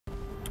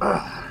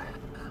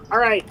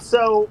Alright,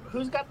 so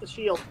who's got the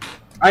shield?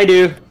 I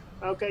do.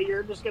 Okay,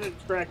 you're just gonna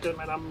distract him,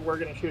 and we're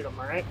gonna shoot him.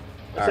 All right.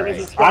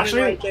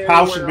 Actually,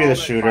 Pal should be the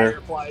shooter.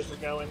 Fireflies are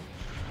going.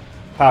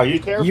 Pal, Be you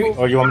careful.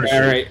 or you want me to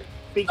shoot? Alright.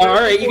 Be careful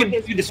Alright, you for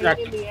can his distract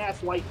pain in him. the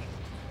ass lightning.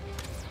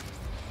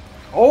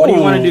 Oh. What do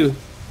you want to do?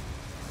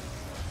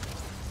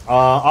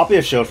 I'll be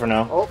a shield for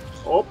now.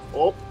 Oh.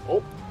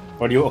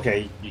 Or do you?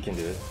 Okay, you can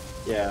do it.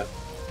 Yeah.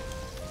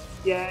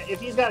 Yeah, if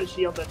he's got a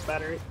shield, that's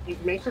better. You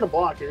make sure to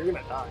block, or you're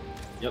gonna die.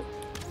 Yep.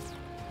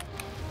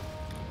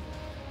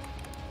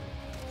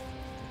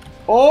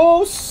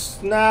 Oh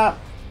snap!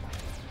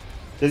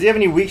 Does he have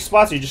any weak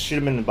spots, or you just shoot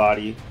him in the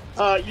body?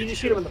 You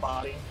just shoot him in the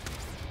body.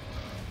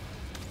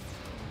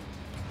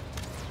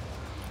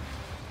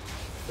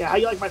 Yeah, how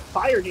you like my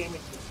fire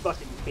damage, you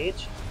fucking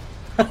bitch?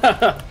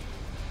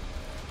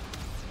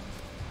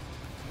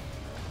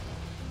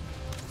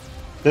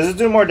 Does it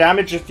do more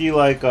damage if you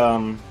like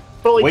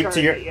Fully wait charge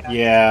till you're? it, yeah.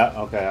 Yeah.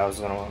 Okay, I was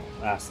gonna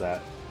ask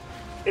that.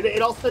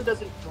 It also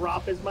doesn't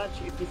drop as much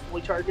if you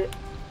fully charge it.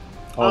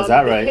 Oh, is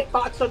that right? The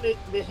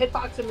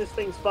hitbox on this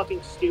thing's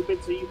fucking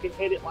stupid, so you can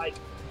hit it like,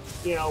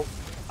 you know,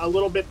 a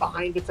little bit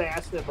behind its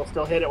ass, and it'll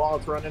still hit it while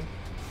it's running.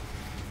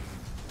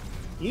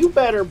 You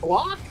better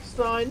block,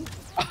 son.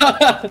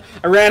 I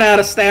ran out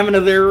of stamina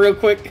there real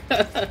quick.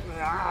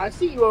 I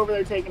see you over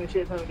there taking a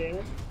shit ton of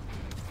damage.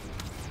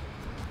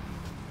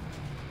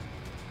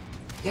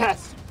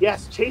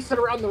 Yes, chase it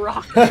around the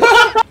rock.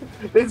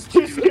 It's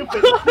too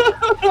stupid.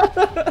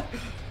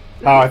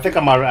 Oh, I think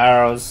I'm out of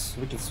arrows.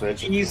 We can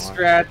switch. Ease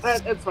strats.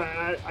 That's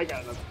fine. I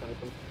got enough to finish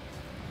him.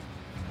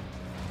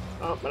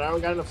 Oh, but I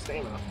don't got enough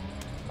stamina.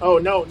 Oh,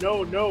 no,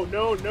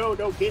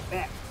 get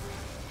back.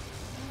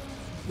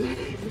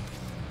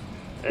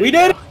 We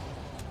did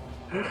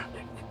it!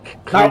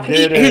 Now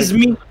eat his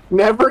meat.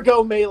 Never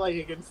go melee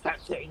against that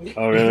thing.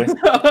 Oh, really?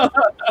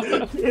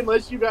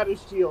 Unless you got a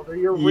shield, or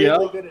you're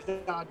really good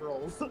at dodge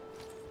rolls.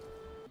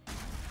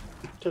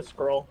 To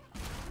scroll.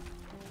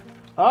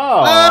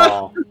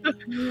 Oh.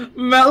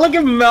 Look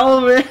at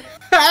Melvin.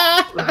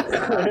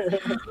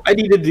 I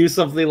need to do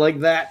something like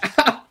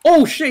that.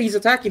 Oh shit, he's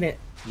attacking it.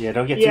 Yeah,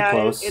 don't get too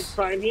close. It's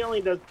fine. He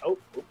only does. Oh,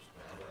 oops.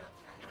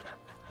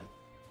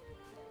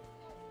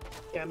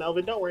 Yeah,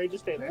 Melvin, don't worry.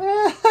 Just stay there.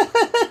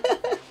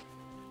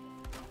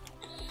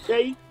 Yeah,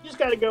 you just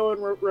gotta go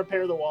and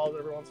repair the walls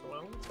every once in a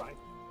while. It's fine.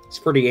 He's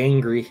pretty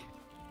angry.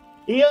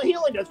 He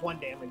only does 1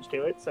 damage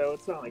to it, so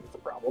it's not like it's a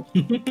problem.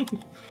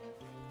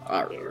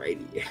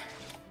 Alrighty.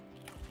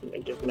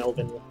 Give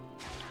Melvin.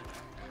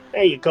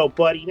 There you go,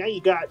 buddy. Now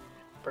you got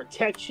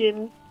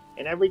protection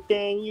and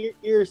everything.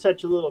 You're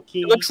such a little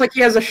key. It looks like he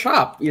has a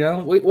shop, you know?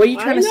 What are you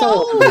trying to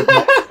sell?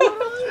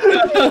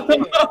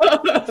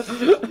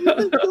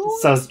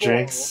 Sells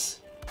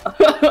drinks.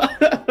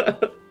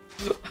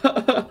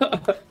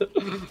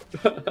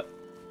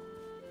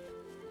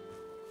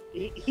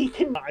 He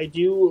can. I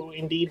do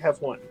indeed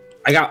have 1.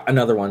 I got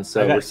another one,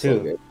 so I got we're still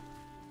 2. good.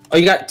 Oh,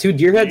 you got 2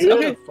 deer heads?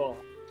 Beautiful. Okay.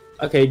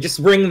 Okay,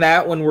 just bring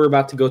that when we're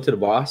about to go to the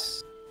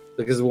boss,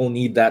 because we'll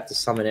need that to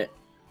summon it.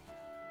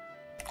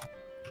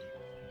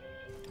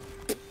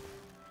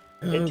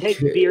 It takes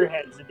deer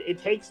heads.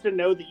 It takes to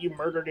know that you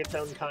murdered its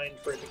own kind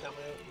for it to come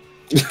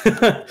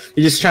out.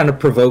 You're just trying to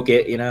provoke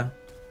it, you know?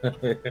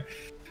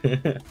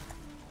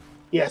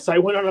 Yes, I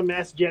went on a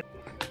mass jet.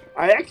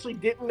 I actually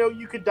didn't know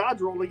you could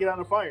dodge roll to get out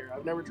of fire.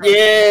 I've never tried.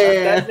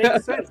 Yeah! That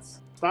makes sense.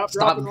 Stop,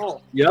 drop, and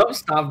roll. Yep,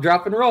 stop,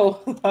 drop, and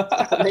roll.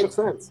 That makes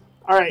sense.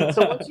 All right,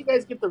 so once you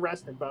guys get the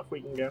rested buff,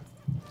 we can go.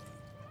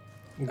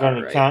 I'm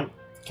going to count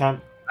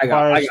I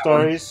got fire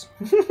stories.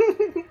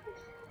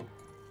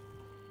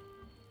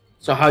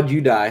 So how'd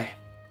you die?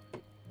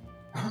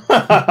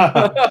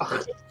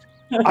 I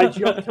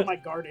jumped to my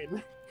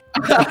garden.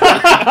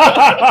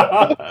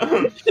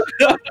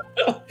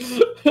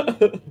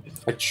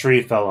 A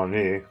tree fell on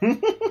me.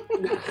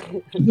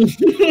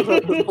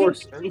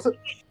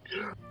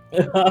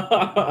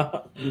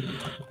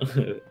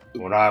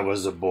 When I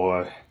was a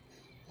boy.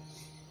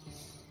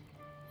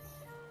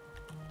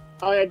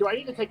 Oh yeah, do I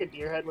need to take a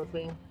deer head with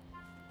me?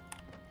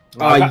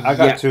 I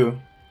got 2.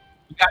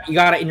 You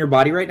got it in your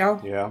body right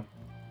now? Yeah.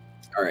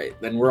 Alright,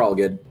 then we're all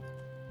good.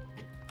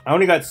 I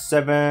only got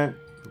 7.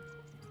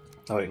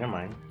 Oh wait, never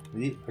mind.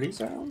 Are these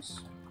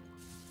arrows?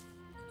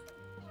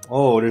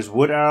 Oh, there's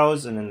wood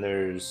arrows and then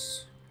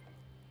there's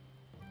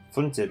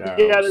flinted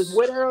arrows. Yeah, there's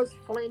wood arrows,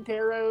 flint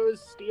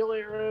arrows, steel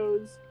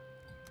arrows,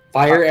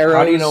 Fire arrows.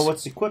 How do you know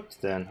what's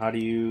equipped then? How do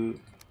you?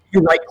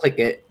 You right click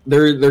it.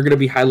 They're gonna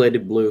be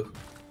highlighted blue.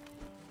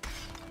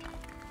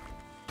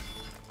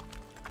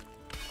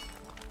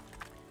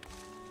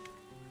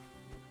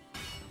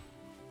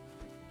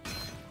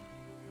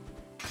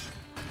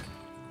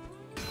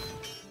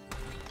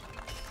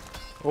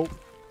 Oh,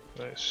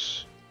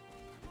 nice.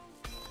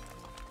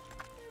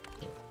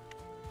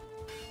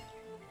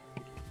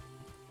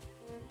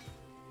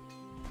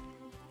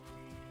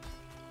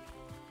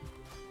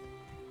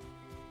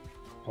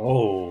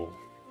 Oh,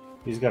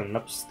 he's got an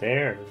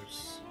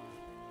upstairs.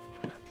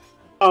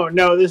 Oh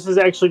no, this is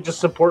actually just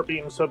support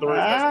beams, so the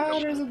Ah,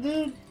 there's a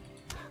dude.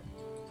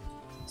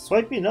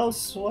 Swipey, no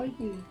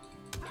swipey.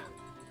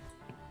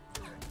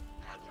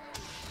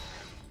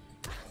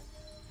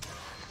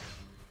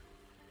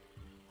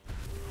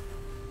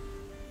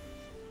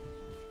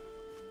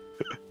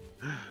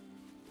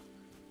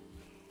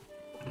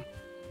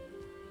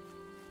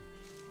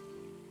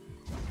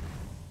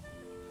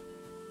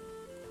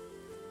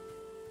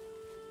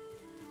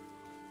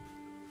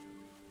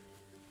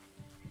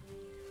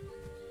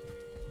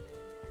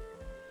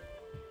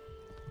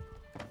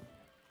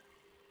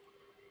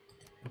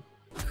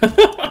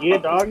 Yeah,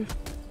 dog.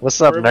 What's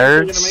up, We're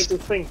eventually nerds? gonna make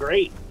this thing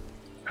great.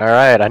 All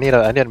right, I need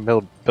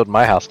to build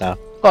my house now.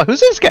 Oh, who's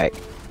this guy?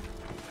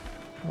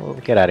 Oh,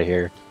 get out of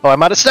here! Oh,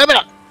 I'm out of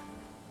stamina.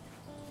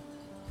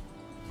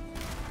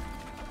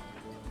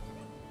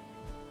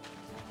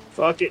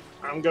 Fuck it.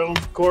 I'm going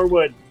core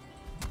wood.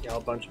 Y'all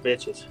a bunch of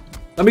bitches.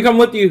 Let me come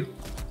with you.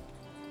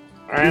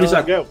 Alright, Give me a let's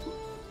sec. go.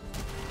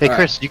 Hey, All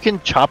Chris, you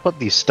can chop up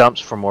these stumps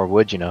for more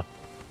wood, you know.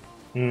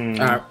 Hmm.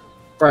 Alright,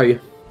 where are you?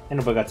 Ain't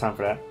nobody got time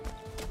for that.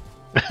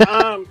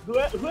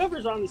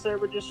 Whoever's on the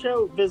server, just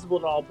show visible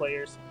to all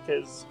players,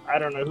 because I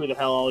don't know who the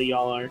hell all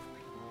y'all are.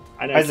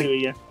 I know Isaac- two of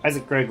you.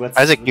 Isaac, Greg, let's.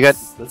 Isaac, you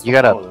let's you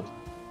gotta- follow them.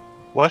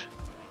 What?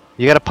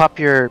 You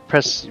gotta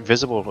press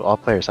visible to all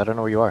players. I don't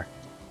know where you are.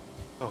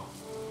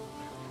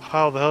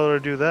 How the hell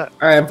did I do that?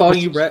 Alright, I'm following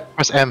you, Brett.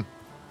 Press M.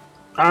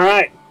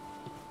 Alright.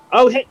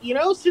 Oh, hey,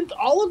 since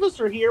all of us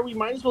are here, we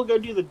might as well go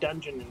do the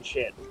dungeon and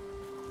shit.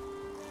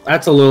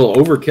 That's a little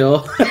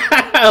overkill.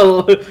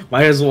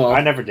 Might as well.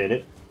 I never did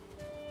it.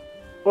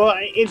 Well,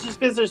 it's just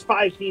because there's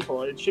 5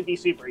 people. It should be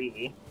super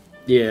easy.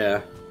 Yeah.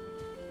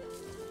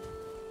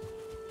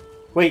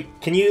 Wait,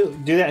 can you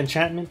do that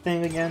enchantment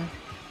thing again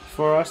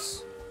for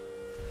us?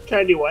 Can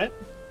I do what?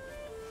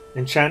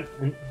 Enchant,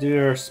 do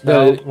your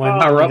spell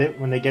power up.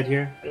 when they get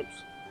here. Oops.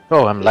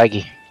 Oh, I'm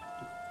laggy.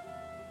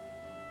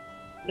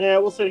 Yeah,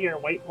 we'll sit here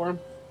and wait for him.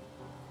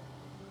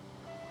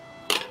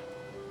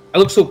 I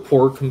look so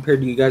poor compared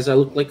to you guys. I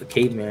look like a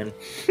caveman.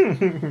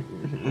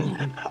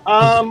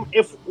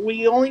 If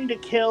we only need to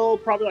kill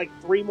probably like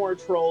 3 more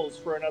trolls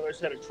for another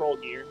set of troll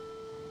gear.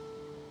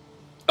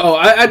 Oh,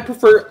 I'd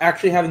prefer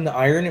actually having the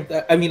iron. If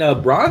that, I mean,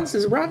 bronze?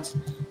 Is it bronze?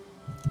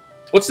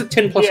 What's the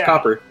 10 plus Yeah.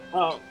 copper?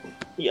 Oh,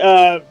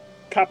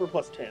 copper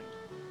plus 10.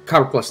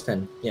 Copper plus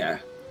 10, yeah.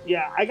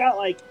 Yeah, I got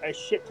like a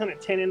shit ton of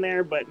 10 in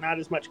there, but not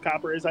as much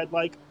copper as I'd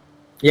like.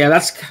 Yeah,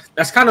 that's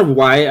kind of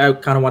why I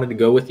kind of wanted to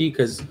go with you,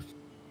 because,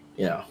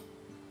 you know.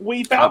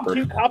 We found Copper.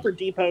 2 copper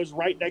depots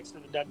right next to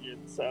the dungeon,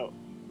 so.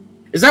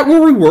 Is that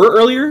where we were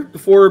earlier,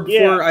 before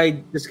Yeah.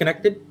 I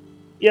disconnected?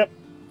 Yep.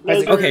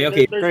 Isaac, okay.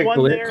 There's Greg, one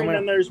come there, here. and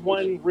then there's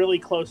one really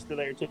close to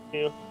there, too.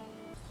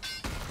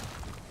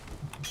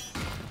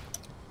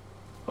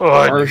 Oh,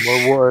 I need Harsh.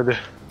 more wood.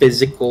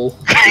 Physical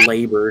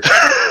labor.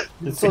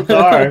 It's so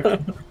dark.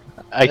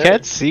 I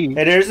can't see.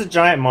 Hey, there's a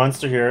giant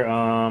monster here.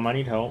 I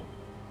need help.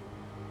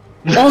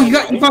 Oh,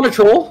 you found a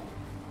troll?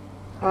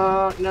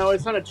 No,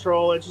 it's not a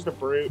troll, it's just a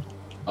brute.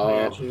 Yeah,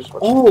 Oh, she just-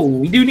 oh,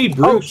 we do need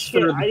Oh, brutes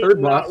shit, for the I did third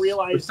not boss.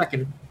 realize- Or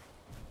second.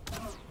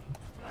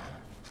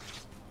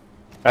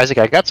 Isaac,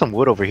 I got some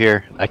wood over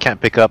here. I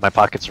can't pick up. My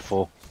pockets are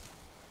full.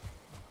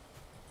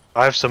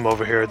 I have some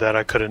over here that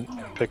I couldn't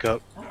pick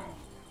up.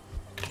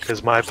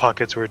 Because my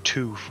pockets were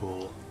too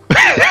full.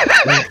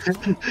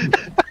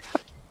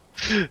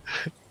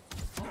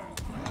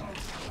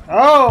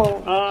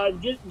 Oh!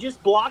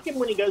 Just block him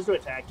when he goes to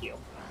attack you.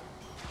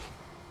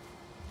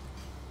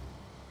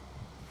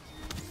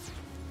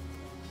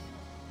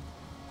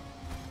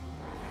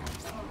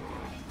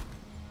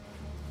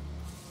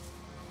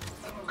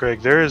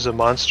 Greg, there is a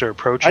monster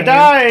approaching I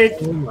died!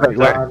 Oh my Wait,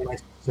 where? god, my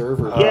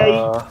server.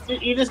 Yeah,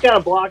 you just gotta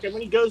block him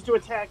when he goes to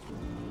attack you.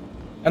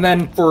 And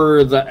then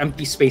for the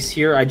empty space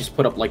here, I just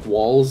put up like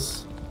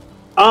walls.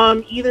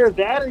 Either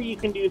that or you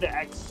can do the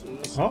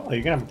X's. Oh,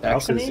 you're gonna have a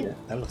Axes, balcony? yeah.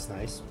 That looks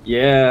nice.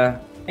 Yeah,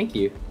 thank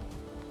you.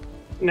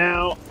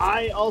 Now,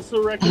 I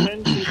also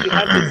recommend, since you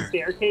have the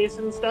staircase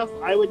and stuff,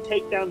 I would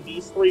take down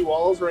these 3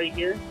 walls right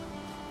here.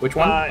 Which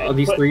one? Oh,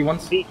 these put 3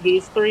 ones?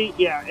 These 3,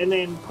 yeah, and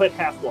then put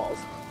half walls.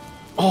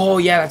 Oh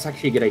yeah, that's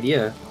actually a good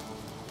idea.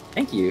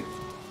 Thank you.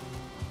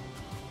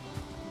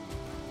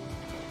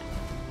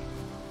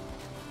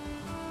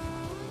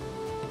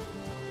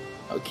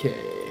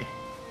 Okay.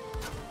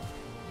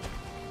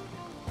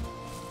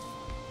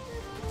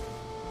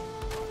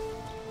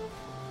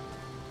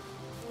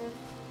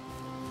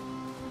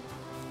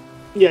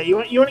 Yeah, you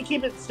want to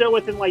keep it still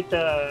within like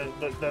the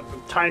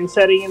time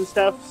setting and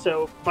stuff.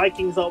 So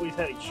Vikings always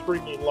had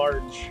extremely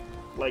large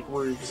like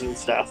roofs and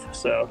stuff.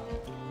 So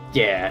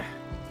Yeah,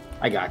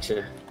 I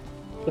gotcha.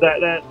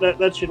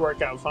 that should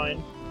work out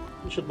fine.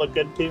 It should look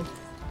good too.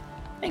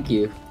 Thank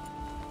you.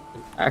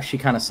 Actually,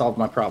 kind of solved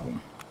my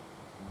problem.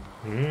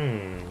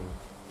 Hmm.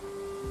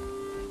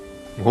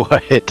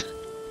 What?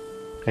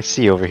 I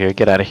see you over here.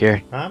 Get out of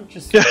here. I'm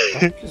just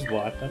watching.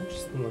 I'm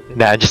just looking.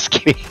 Nah, just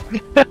kidding.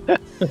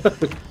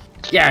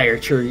 Yeah, you're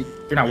true.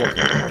 You're not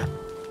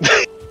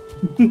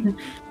working.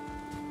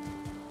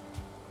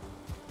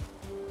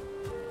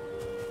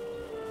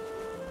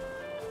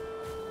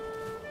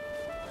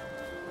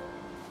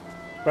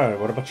 Bro,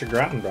 what about your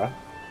ground, bro?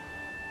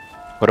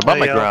 What about Hey,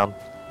 my yo. ground?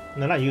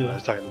 No, not you. I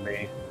was talking to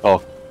me.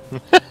 Oh.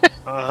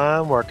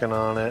 I'm working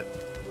on it.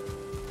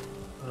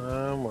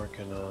 I'm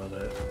working on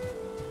it.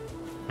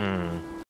 Hmm.